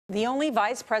The only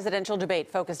vice presidential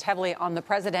debate focused heavily on the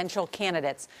presidential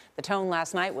candidates. The tone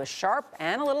last night was sharp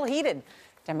and a little heated.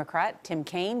 Democrat Tim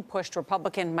Kaine pushed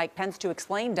Republican Mike Pence to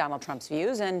explain Donald Trump's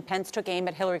views, and Pence took aim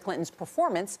at Hillary Clinton's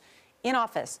performance in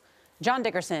office. John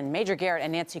Dickerson, Major Garrett,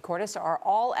 and Nancy Cordes are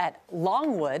all at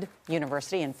Longwood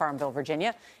University in Farmville,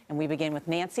 Virginia. And we begin with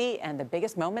Nancy and the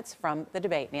biggest moments from the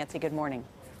debate. Nancy, good morning.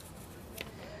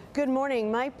 Good morning.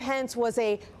 Mike Pence was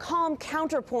a calm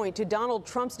counterpoint to Donald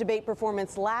Trump's debate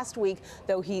performance last week,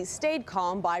 though he stayed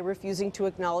calm by refusing to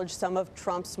acknowledge some of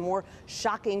Trump's more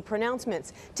shocking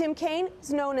pronouncements. Tim Kaine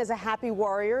is known as a happy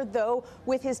warrior, though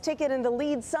with his ticket in the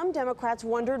lead, some Democrats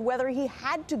wondered whether he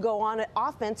had to go on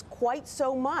offense quite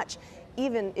so much,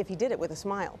 even if he did it with a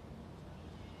smile.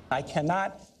 I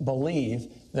cannot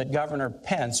believe that Governor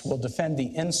Pence will defend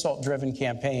the insult-driven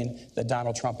campaign that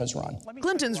Donald Trump has run.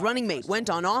 Clinton's running mate went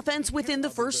on offense within the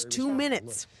first 2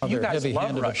 minutes. You guys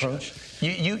love Russia.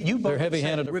 You both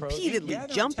heavy-handed repeatedly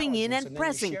jumping in and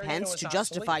pressing Pence to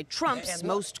justify Trump's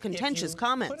most contentious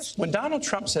comments. When Donald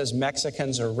Trump says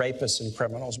Mexicans are rapists and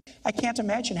criminals, I can't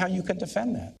imagine how you can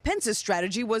defend that. Pence's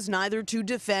strategy was neither to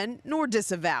defend nor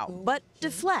disavow, but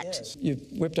deflect. You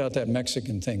whipped out that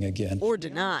Mexican thing again. Or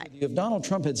deny. If Donald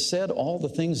Trump had said all the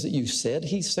things that you said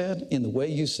he said in the way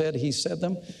you said he said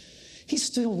them, he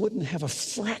still wouldn't have a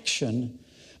fraction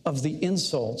of the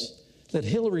insults that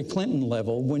Hillary Clinton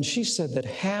leveled when she said that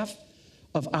half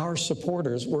of our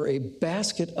supporters were a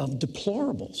basket of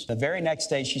deplorables. The very next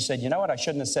day, she said, you know what, I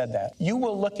shouldn't have said that. You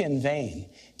will look in vain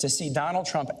to see Donald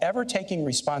Trump ever taking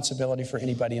responsibility for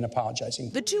anybody and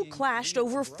apologizing. The two clashed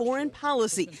over foreign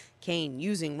policy, Kaine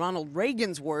using Ronald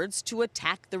Reagan's words to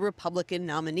attack the Republican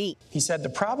nominee. He said the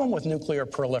problem with nuclear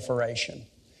proliferation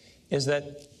is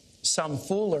that some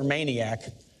fool or maniac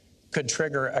could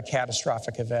trigger a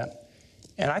catastrophic event.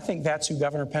 And I think that's who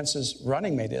Governor Pence's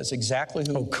running mate is, exactly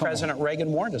who President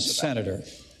Reagan warned us about.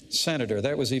 Senator,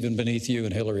 that was even beneath you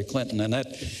and Hillary Clinton, and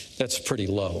that's pretty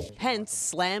low. Pence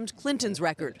slammed Clinton's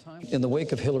record. In the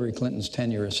wake of Hillary Clinton's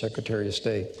tenure as Secretary of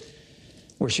State,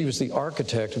 where she was the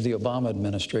architect of the Obama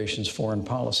administration's foreign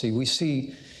policy, we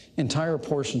see entire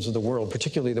portions of the world,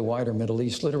 particularly the wider Middle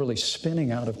East, literally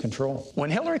spinning out of control.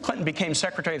 When Hillary Clinton became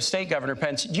Secretary of State, Governor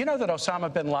Pence, do you know that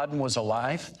Osama bin Laden was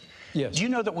alive? Yes. Do you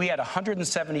know that we had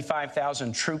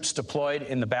 175,000 troops deployed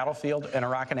in the battlefield in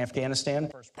Iraq and Afghanistan?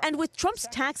 And with Trump's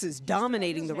taxes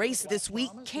dominating the race this week,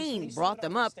 Kaine brought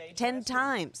them up 10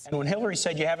 times. And when Hillary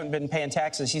said you haven't been paying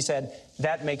taxes, he said,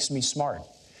 that makes me smart.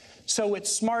 So it's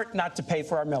smart not to pay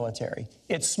for our military.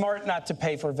 It's smart not to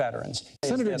pay for veterans.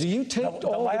 Senator, do you take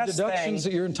all the deductions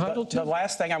that you're entitled to? The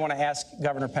last thing I want to ask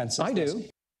Governor Pence is I do.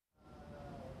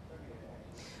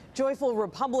 Joyful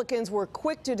Republicans were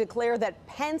quick to declare that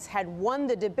Pence had won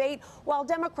the debate, while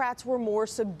Democrats were more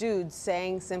subdued,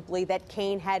 saying simply that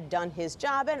Kaine had done his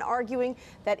job and arguing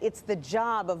that it's the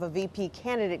job of a VP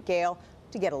candidate, Gail,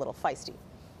 to get a little feisty.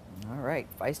 All right,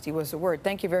 feisty was the word.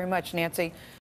 Thank you very much, Nancy.